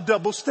you have a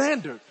double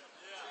standard.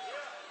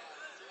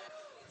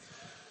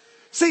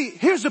 See,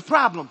 here's the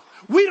problem.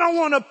 We don't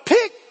want to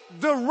pick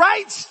the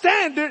right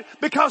standard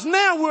because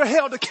now we're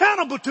held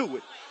accountable to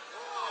it.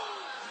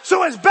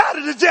 So it's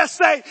better to just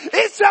say,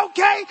 it's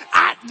okay.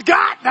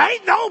 God,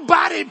 ain't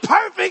nobody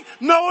perfect.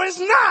 No, it's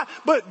not.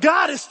 But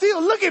God is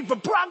still looking for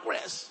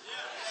progress.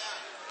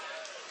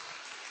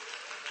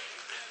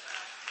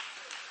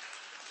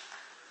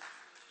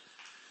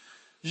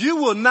 You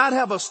will not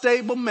have a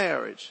stable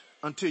marriage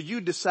until you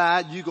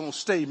decide you're going to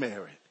stay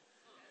married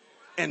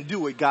and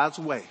do it God's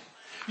way.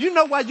 You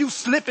know why you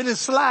slipping and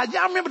slide?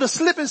 Y'all remember the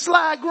slip and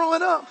slide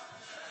growing up?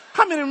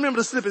 How many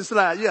remember the slip and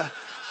slide? Yeah.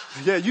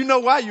 Yeah, you know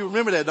why you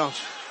remember that, don't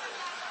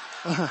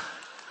you?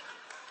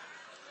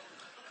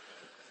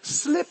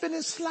 Slipping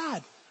and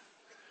sliding.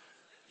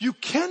 You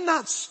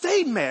cannot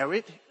stay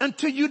married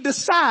until you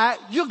decide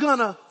you're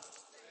gonna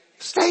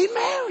stay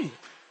married.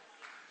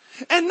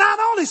 And not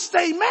only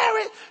stay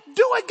married,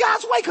 do it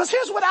God's way. Cause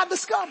here's what I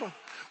discover.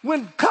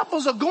 When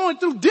couples are going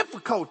through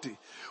difficulty,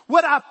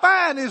 what I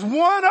find is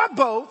one or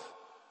both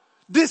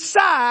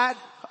decide,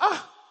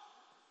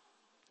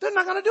 they're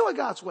not gonna do it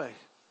God's way.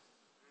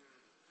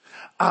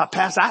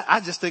 Pastor, I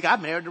just think I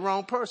married the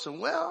wrong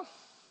person. Well,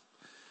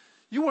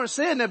 you weren't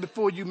saying that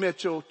before you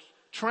met your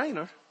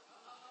trainer.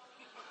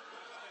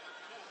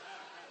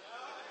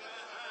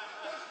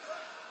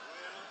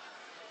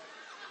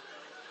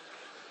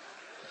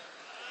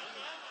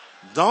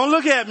 Don't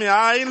look at me.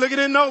 I ain't looking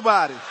at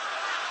nobody.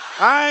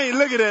 I ain't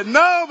looking at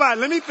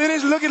nobody. Let me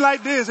finish looking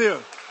like this here.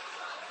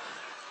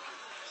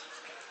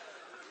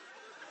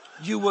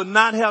 You will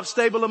not have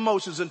stable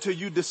emotions until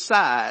you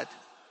decide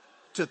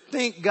to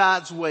think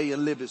God's way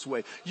and live His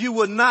way. You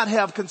will not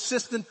have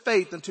consistent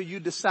faith until you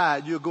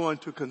decide you're going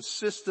to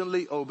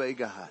consistently obey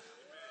God.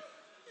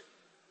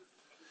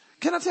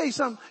 Can I tell you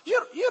something?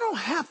 You don't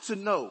have to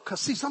know.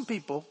 Cause see, some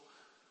people,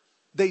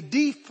 they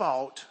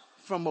default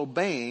from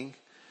obeying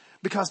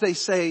because they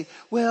say,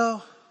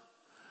 well,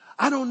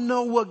 I don't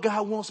know what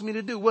God wants me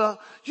to do. Well,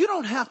 you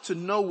don't have to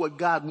know what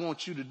God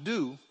wants you to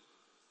do.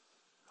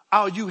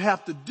 All you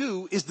have to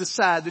do is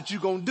decide that you're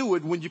going to do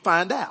it when you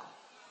find out.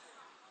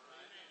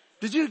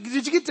 Did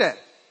you get that?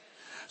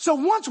 So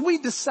once we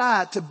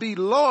decide to be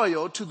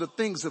loyal to the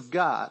things of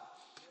God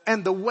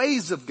and the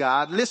ways of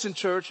God, listen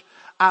church,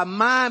 our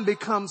mind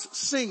becomes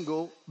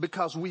single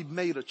because we've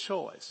made a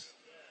choice.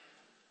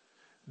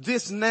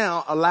 This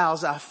now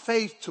allows our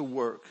faith to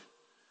work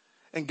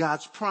and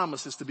God's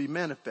promises to be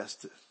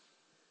manifested.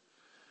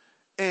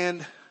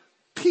 And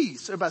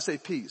peace, everybody say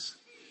peace.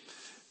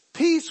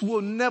 Peace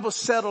will never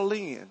settle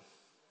in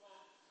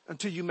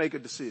until you make a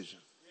decision.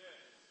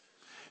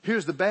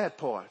 Here's the bad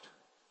part.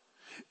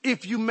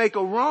 If you make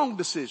a wrong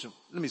decision,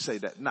 let me say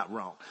that, not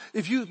wrong.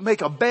 If you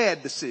make a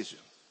bad decision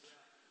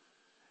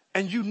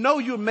and you know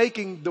you're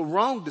making the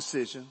wrong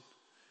decision,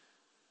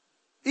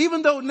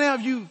 even though now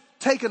you've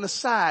taken a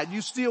side,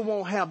 you still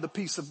won't have the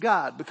peace of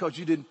God because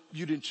you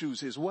didn't choose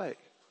His way.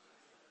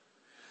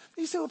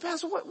 You say, well,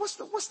 Pastor,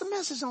 what's the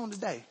message on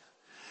today?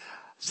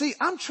 See,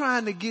 I'm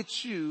trying to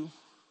get you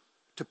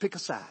to pick a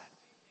side.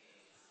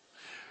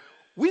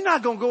 We're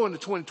not going to go into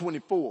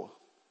 2024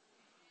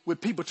 with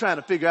people trying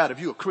to figure out if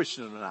you're a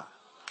Christian or not.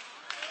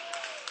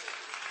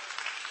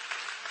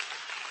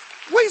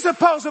 We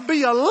supposed to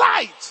be a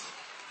light.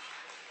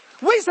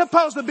 We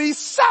supposed to be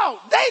salt.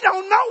 They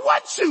don't know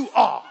what you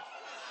are.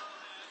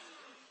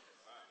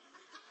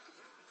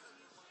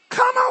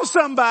 Come on,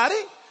 somebody.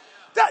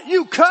 That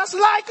you cuss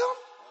like them.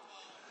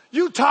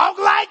 You talk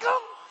like them.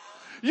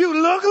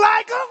 You look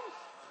like them.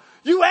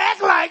 You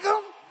act like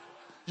them.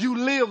 You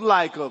live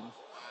like them.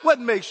 What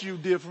makes you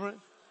different?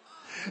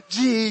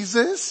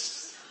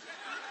 Jesus.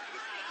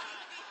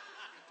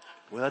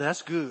 Well,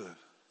 that's good.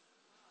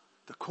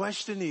 The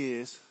question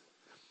is,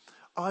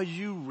 are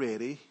you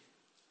ready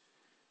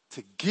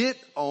to get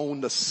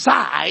on the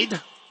side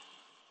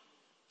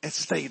and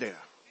stay there?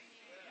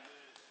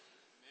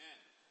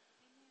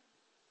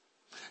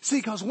 See,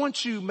 because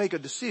once you make a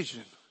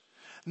decision,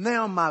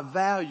 now my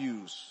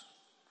values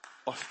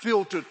are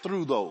filtered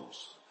through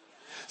those.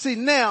 See,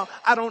 now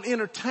I don't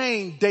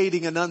entertain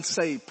dating an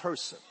unsaved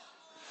person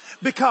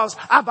because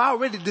I've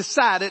already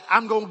decided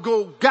I'm going to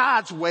go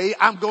God's way.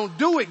 I'm going to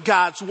do it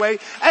God's way.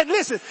 And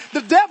listen,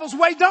 the devil's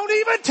way don't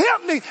even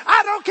tempt me.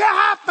 I don't care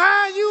how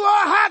fine you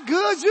are, how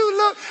good you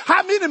look,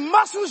 how many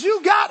muscles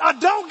you got or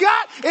don't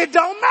got. It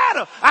don't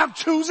matter. I'm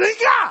choosing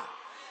God.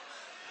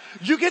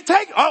 You can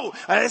take,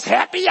 it's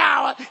happy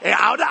hour and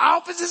all the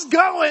office is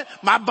going.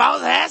 My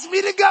boss asked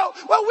me to go.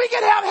 Well, we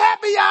can have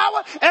happy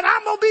hour and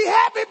I'm going to be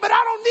happy, but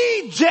I don't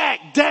need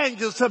Jack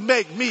Daniels to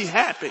make me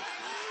happy.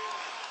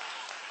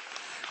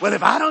 Well,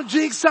 if I don't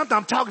drink something,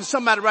 I'm talking to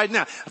somebody right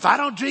now. If I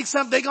don't drink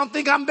something, they're going to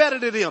think I'm better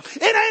than them.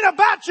 It ain't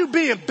about you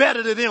being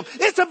better than them.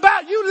 It's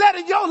about you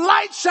letting your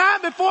light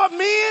shine before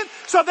men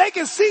so they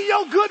can see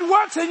your good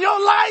works in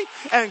your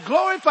life and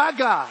glorify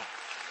God.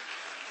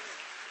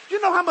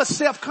 You know how much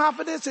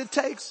self-confidence it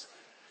takes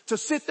to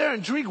sit there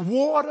and drink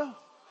water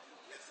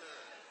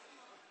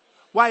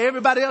while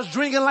everybody else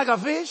drinking like a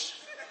fish?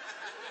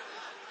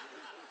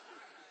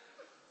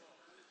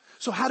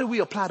 So how do we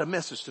apply the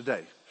message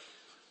today?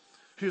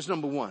 Here's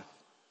number one.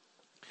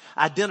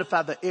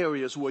 Identify the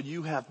areas where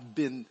you have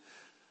been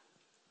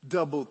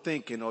double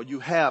thinking, or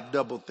you have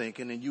double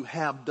thinking, and you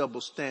have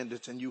double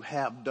standards, and you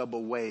have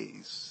double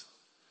ways.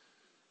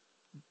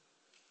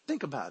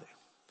 Think about it.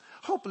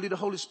 Hopefully the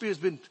Holy Spirit's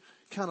been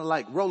kind of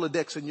like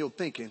Rolodexing your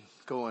thinking,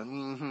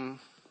 going,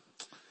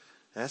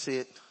 that's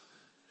it.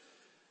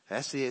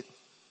 That's it.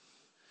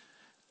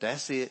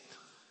 That's it.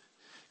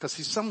 Because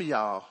see, some of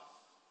y'all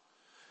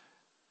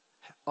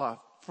are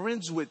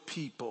friends with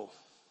people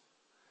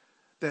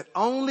that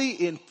only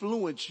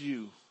influence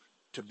you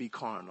to be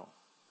carnal.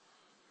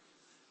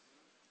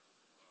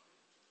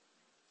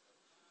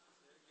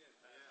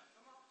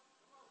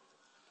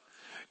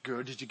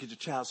 Girl, did you get your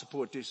child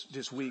support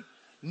this week?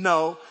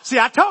 No. See,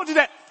 I told you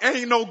that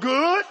ain't no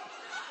good.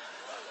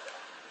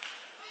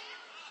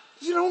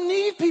 You don't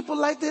need people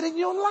like that in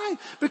your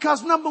life.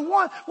 Because number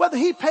one, whether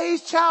he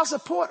pays child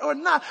support or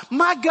not,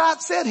 my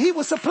God said he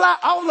will supply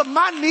all of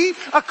my need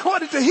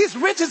according to his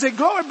riches and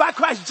glory by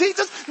Christ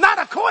Jesus, not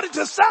according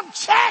to some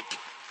check.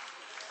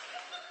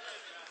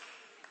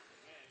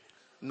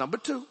 Number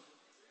two,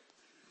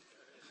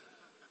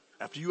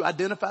 after you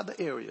identify the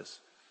areas,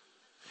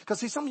 because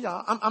see, some of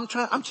y'all,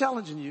 I'm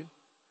challenging you.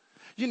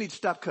 You need to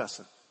stop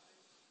cussing.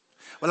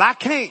 Well, I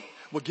can't.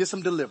 Well, get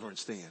some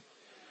deliverance then.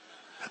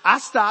 I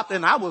stopped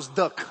and I was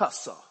the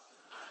cusser.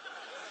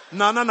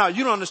 No.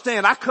 You don't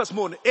understand. I cuss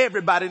more than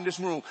everybody in this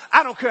room.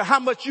 I don't care how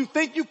much you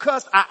think you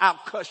cuss. I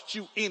out-cussed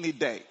you any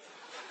day.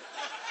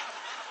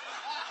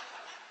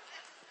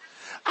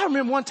 I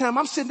remember one time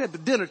I'm sitting at the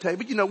dinner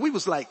table. You know, we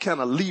was like kind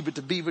of Leave It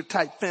to Beaver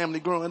type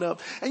family growing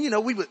up. And you know,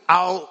 we would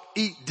all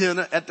eat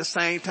dinner at the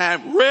same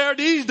time. Rare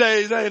these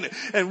days, ain't it?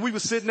 And we were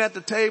sitting at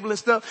the table and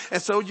stuff.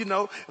 And so, you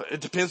know,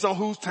 it depends on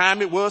whose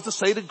time it was to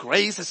say the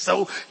grace. And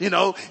so, you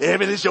know,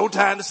 it's your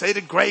time to say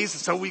the grace.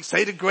 And so we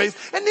say the grace.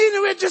 And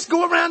then we'd just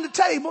go around the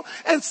table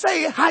and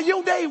say how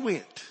your day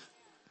went.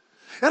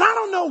 And I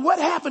don't know what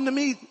happened to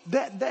me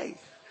that day.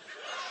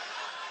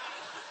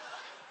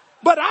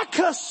 But I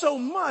cussed so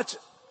much,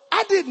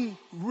 I didn't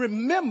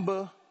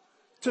remember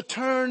to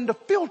turn the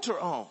filter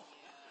on.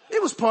 It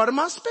was part of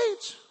my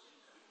speech.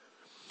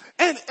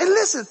 And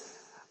listen,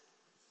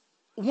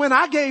 when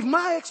I gave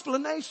my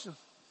explanation,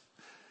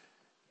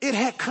 it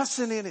had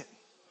cussing in it.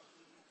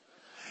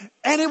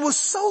 And it was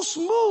so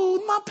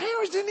smooth, my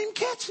parents didn't even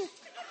catch it.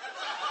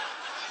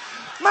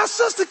 My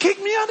sister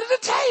kicked me under the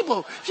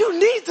table. You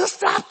need to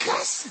stop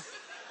cussing.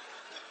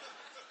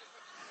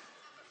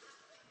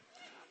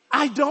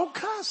 I don't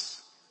cuss.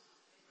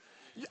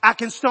 I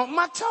can stomp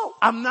my toe.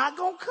 I'm not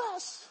going to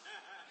cuss.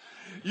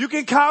 You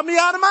can call me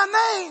out of my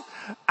name.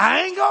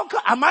 I ain't going to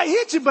cuss. I might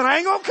hit you, but I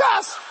ain't going to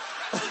cuss.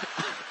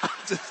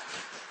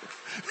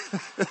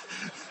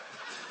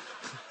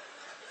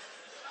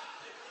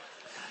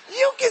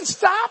 You can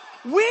stop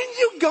when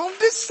you going to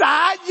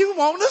decide you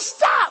want to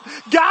stop.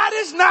 God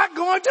is not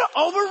going to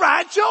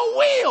override your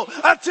will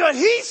until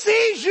he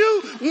sees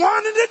you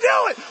wanting to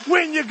do it.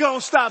 When you going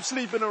to stop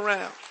sleeping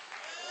around?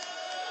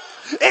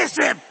 It's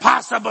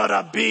impossible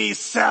to be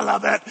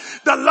celibate.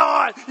 The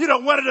Lord, you know,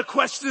 one of the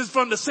questions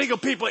from the single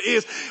people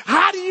is,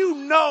 how do you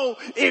know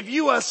if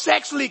you are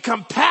sexually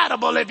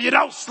compatible if you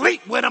don't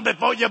sleep with them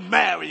before you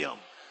marry them?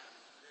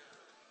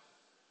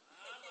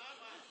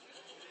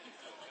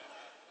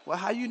 Well,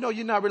 how you know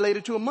you're not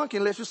related to a monkey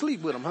unless you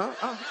sleep with them,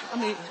 huh?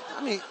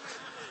 I mean.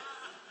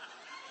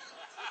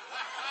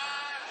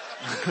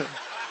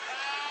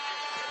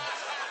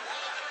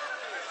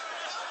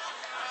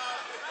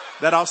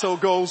 That also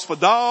goes for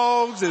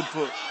dogs and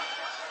for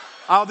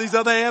all these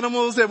other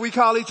animals that we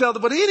call each other.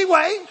 But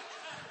anyway,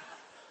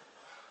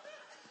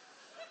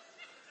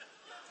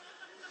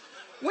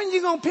 when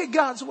you gonna pick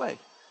God's way?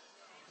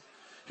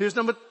 Here's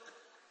number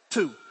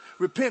two.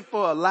 Repent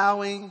for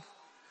allowing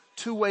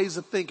two ways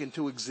of thinking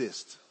to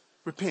exist.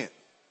 Repent.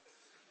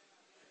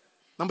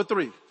 Number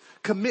three,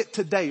 commit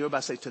today.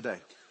 Everybody say today.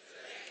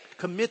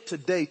 Commit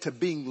today to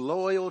being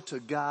loyal to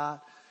God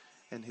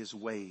and his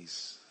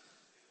ways.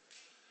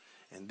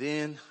 And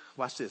then,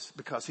 watch this,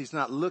 because he's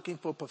not looking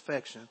for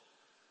perfection,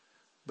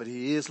 but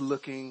he is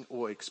looking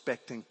or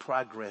expecting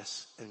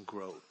progress and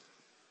growth.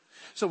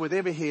 So with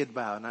every head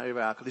bowed, now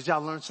every eye closed. Did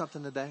y'all learn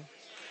something today?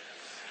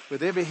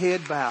 With every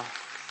head bowed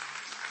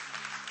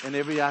and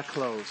every eye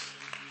closed.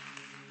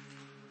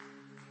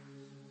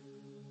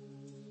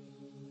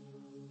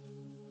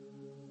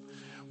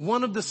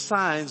 One of the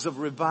signs of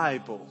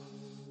revival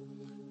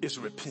is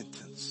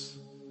repentance.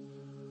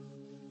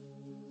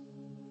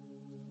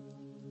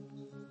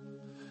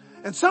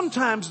 And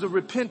sometimes the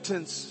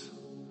repentance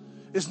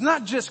is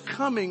not just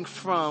coming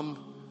from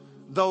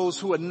those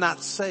who are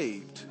not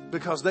saved,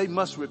 because they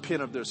must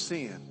repent of their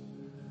sin.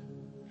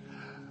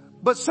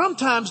 But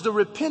sometimes the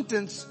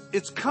repentance,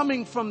 it's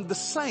coming from the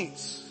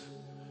saints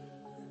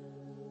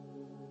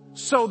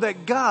so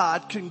that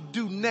God can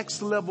do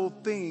next level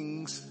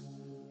things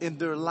in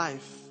their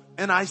life.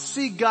 And I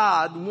see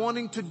God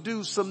wanting to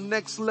do some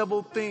next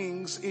level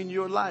things in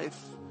your life.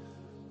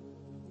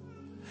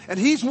 And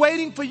He's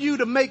waiting for you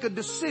to make a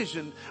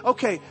decision.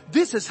 Okay,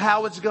 this is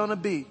how it's gonna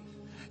be.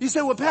 You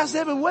say, well, Pastor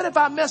Evan, what if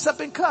I mess up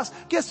and cuss?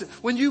 Guess it.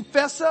 When you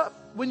mess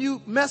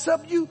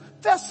up, you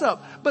fess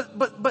up.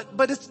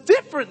 But it's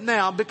different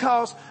now,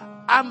 because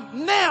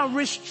I'm now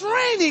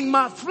restraining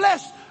my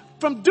flesh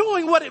from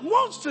doing what it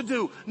wants to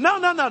do. No.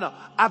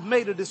 I've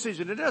made a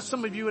decision. And there's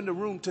some of you in the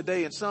room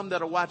today and some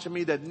that are watching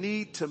me that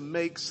need to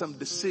make some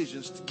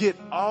decisions to get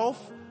off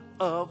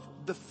of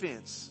the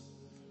fence.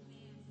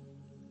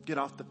 Get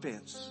off the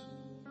fence.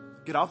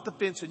 Get off the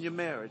fence in your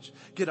marriage.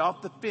 Get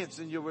off the fence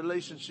in your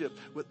relationship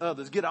with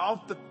others. Get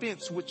off the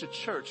fence with your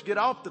church. Get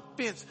off the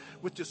fence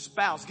with your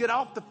spouse. Get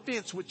off the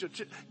fence with your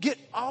church. Get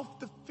off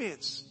the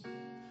fence.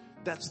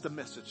 That's the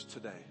message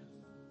today.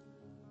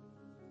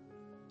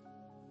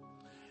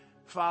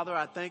 Father,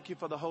 I thank you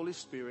for the Holy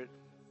Spirit.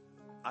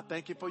 I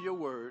thank you for your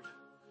word.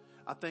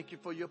 I thank you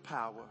for your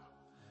power.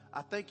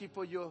 I thank you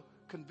for your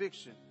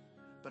conviction.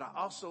 But I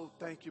also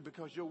thank you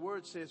because your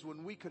word says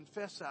when we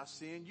confess our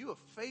sin, you are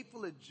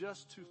faithful and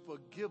just to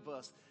forgive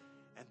us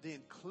and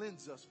then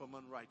cleanse us from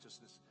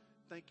unrighteousness.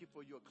 Thank you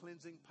for your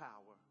cleansing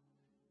power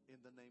in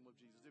the name of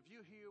Jesus. If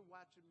you're here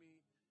watching me